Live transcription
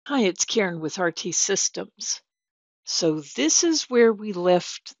Hi, it's Karen with RT Systems. So this is where we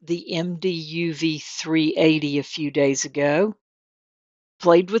left the MD-380 a few days ago.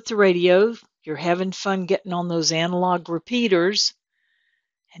 Played with the radio. You're having fun getting on those analog repeaters.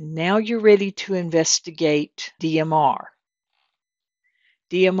 And now you're ready to investigate DMR.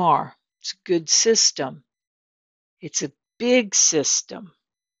 DMR, it's a good system. It's a big system.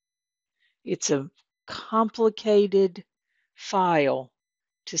 It's a complicated file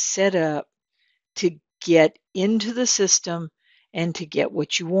to set up to get into the system and to get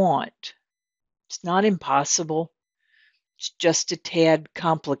what you want. It's not impossible. It's just a tad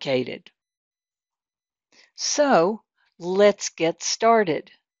complicated. So let's get started.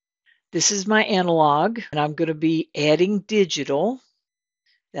 This is my analog, and I'm going to be adding digital.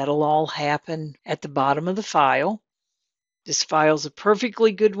 That'll all happen at the bottom of the file. This file is a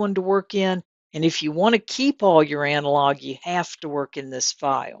perfectly good one to work in, and if you want to keep all your analog, you have to work in this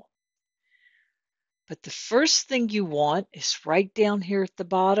file. But the first thing you want is right down here at the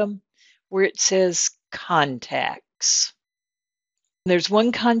bottom where it says contacts. There's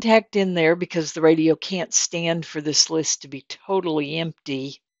one contact in there because the radio can't stand for this list to be totally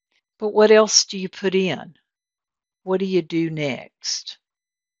empty. But what else do you put in? What do you do next?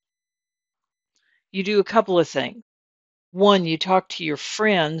 You do a couple of things. One, you talk to your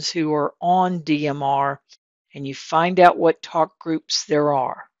friends who are on DMR and you find out what talk groups there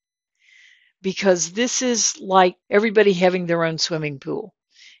are. Because this is like everybody having their own swimming pool.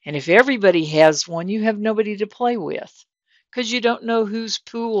 And if everybody has one, you have nobody to play with because you don't know whose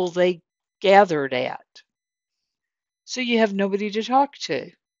pool they gathered at. So you have nobody to talk to.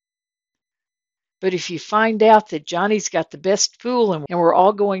 But if you find out that Johnny's got the best pool and we're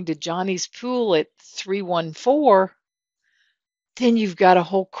all going to Johnny's pool at 314, then you've got a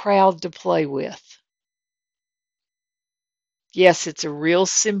whole crowd to play with. Yes, it's a real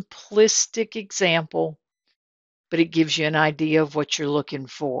simplistic example, but it gives you an idea of what you're looking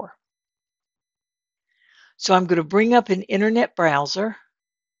for. So I'm going to bring up an internet browser.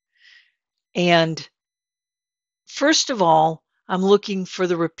 And first of all, I'm looking for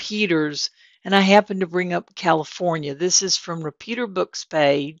the repeaters, and I happen to bring up California. This is from Repeater Books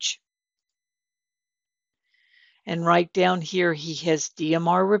page. And right down here, he has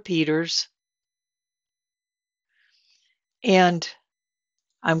DMR repeaters. And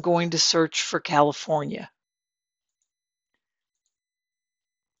I'm going to search for California.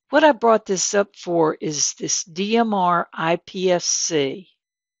 What I brought this up for is this DMR IPFC.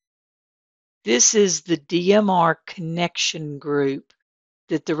 This is the DMR connection group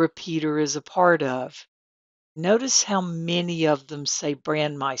that the repeater is a part of. Notice how many of them say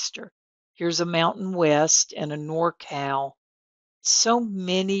Brandmeister. Here's a Mountain West and a NorCal. So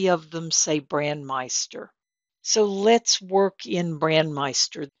many of them say Brandmeister. So let's work in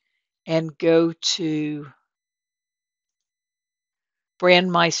Brandmeister and go to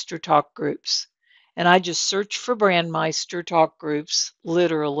Brandmeister talk groups. And I just search for Brandmeister talk groups,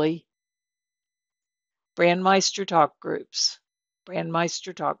 literally. Brandmeister talk groups.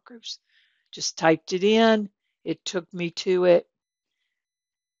 Brandmeister talk groups. Just typed it in. It took me to it.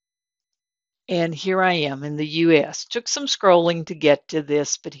 And here I am in the US. Took some scrolling to get to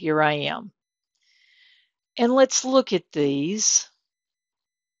this, but here I am. And let's look at these.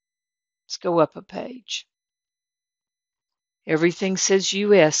 Let's go up a page. Everything says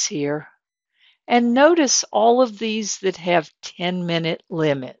US here. And notice all of these that have 10-minute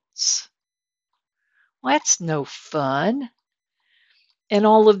limits. Well, that's no fun. And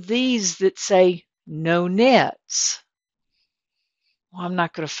all of these that say no nets. Well, I'm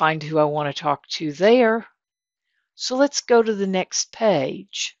not going to find who I want to talk to there. So let's go to the next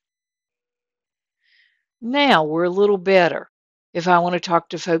page. Now we're a little better. If I want to talk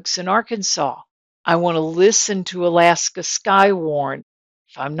to folks in Arkansas, I want to listen to Alaska Skywarn.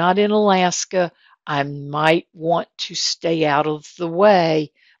 If I'm not in Alaska, I might want to stay out of the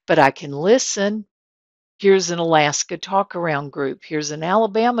way, but I can listen. Here's an Alaska talk-around group. Here's an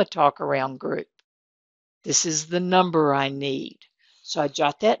Alabama talk-around group. This is the number I need. So I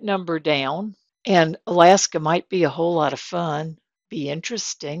jot that number down, and Alaska might be a whole lot of fun, be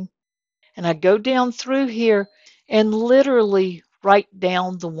interesting. And I go down through here and literally write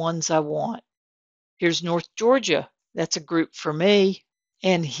down the ones I want. Here's North Georgia. That's a group for me.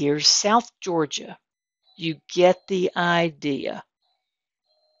 And here's South Georgia. You get the idea.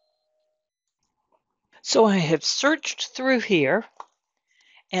 So I have searched through here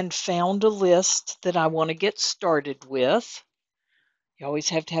and found a list that I want to get started with. You always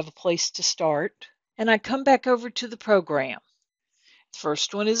have to have a place to start. And I come back over to the program.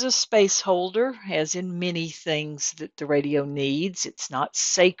 First one is a space holder, as in many things that the radio needs. It's not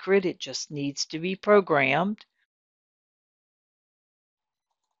sacred, it just needs to be programmed.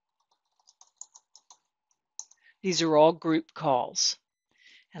 These are all group calls.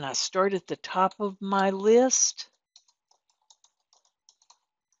 And I start at the top of my list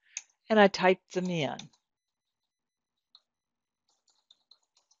and I type them in.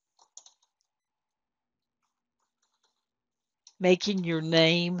 Making your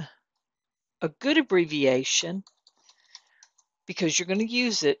name a good abbreviation because you're going to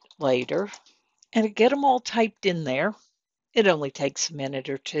use it later. And I get them all typed in there. It only takes a minute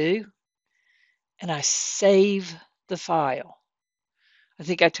or two. And I save the file. I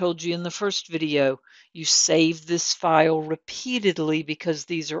think I told you in the first video, you save this file repeatedly because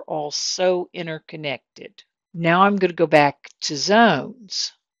these are all so interconnected. Now I'm going to go back to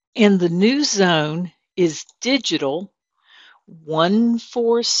zones. And the new zone is digital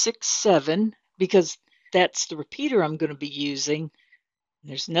 1467 because that's the repeater I'm going to be using.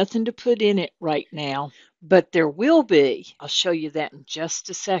 There's nothing to put in it right now, but there will be. I'll show you that in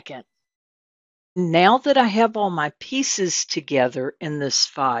just a second. Now that I have all my pieces together in this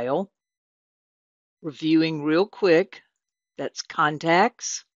file, reviewing real quick, that's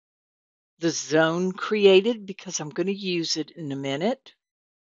contacts, the zone created because I'm going to use it in a minute.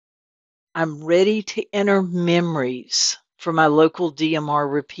 I'm ready to enter memories for my local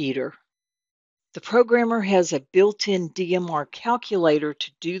DMR repeater. The programmer has a built-in DMR calculator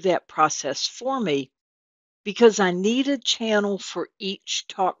to do that process for me because I need a channel for each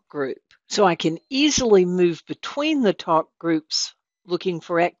talk group. So I can easily move between the talk groups looking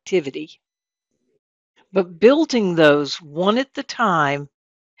for activity. But building those one at a time,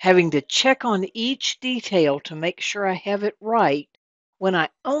 having to check on each detail to make sure I have it right when I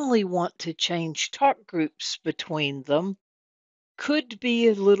only want to change talk groups between them, could be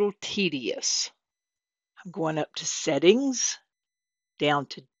a little tedious. I'm going up to Settings, down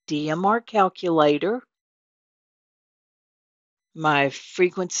to DMR Calculator. My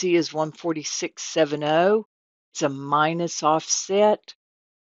frequency is 146.70. It's a minus offset.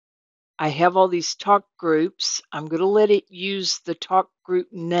 I have all these talk groups. I'm going to let it use the talk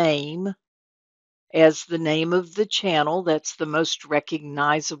group name as the name of the channel. That's the most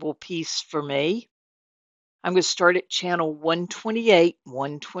recognizable piece for me. I'm going to start at channel 128,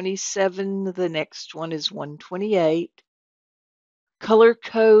 127. The next one is 128. Color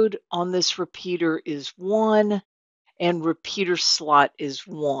code on this repeater is 1, and repeater slot is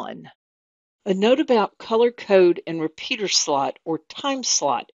 1. A note about color code and repeater slot or time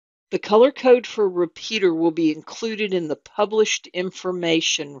slot. The color code for repeater will be included in the published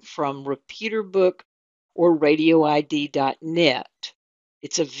information from Repeater Book or radioid.net.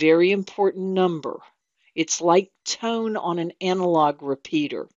 It's a very important number. It's like tone on an analog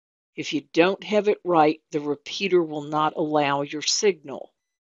repeater. If you don't have it right, the repeater will not allow your signal.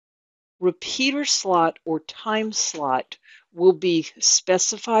 Repeater slot or time slot will be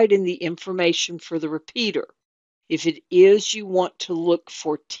specified in the information for the repeater. If it is, you want to look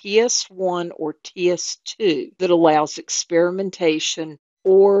for TS1 or TS2 that allows experimentation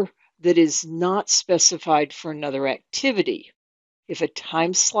or that is not specified for another activity. If a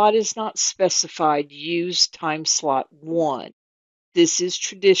time slot is not specified, use time slot 1. This is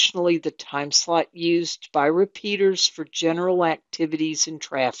traditionally the time slot used by repeaters for general activities in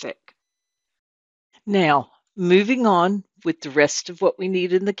traffic. Now, moving on with the rest of what we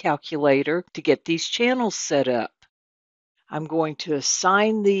need in the calculator to get these channels set up. I'm going to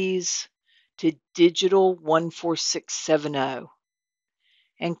assign these to digital 14670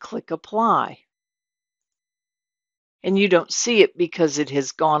 and click apply. And you don't see it because it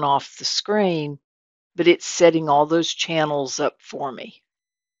has gone off the screen, but it's setting all those channels up for me.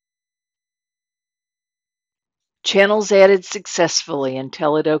 Channels added successfully and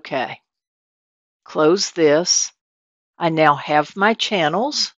tell it OK. Close this. I now have my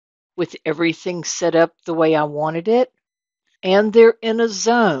channels with everything set up the way I wanted it. And they're in a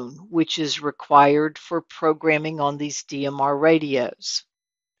zone, which is required for programming on these DMR radios.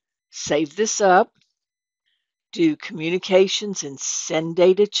 Save this up, do communications and send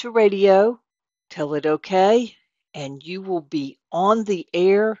data to radio, tell it OK, and you will be on the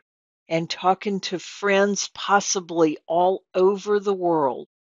air and talking to friends possibly all over the world,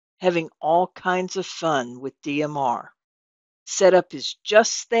 having all kinds of fun with DMR. Setup is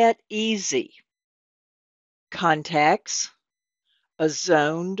just that easy. Contacts, a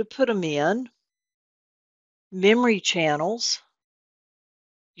zone to put them in, memory channels,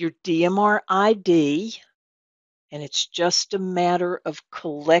 your DMR ID, and it's just a matter of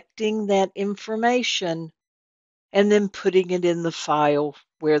collecting that information and then putting it in the file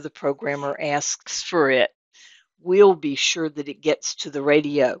where the programmer asks for it. We'll be sure that it gets to the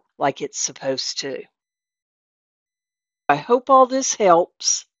radio like it's supposed to. I hope all this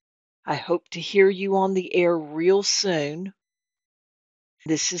helps. I hope to hear you on the air real soon.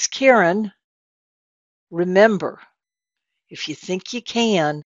 This is Karen. Remember, if you think you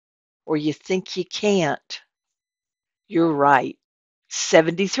can or you think you can't, you're right.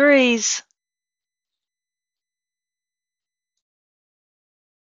 73s.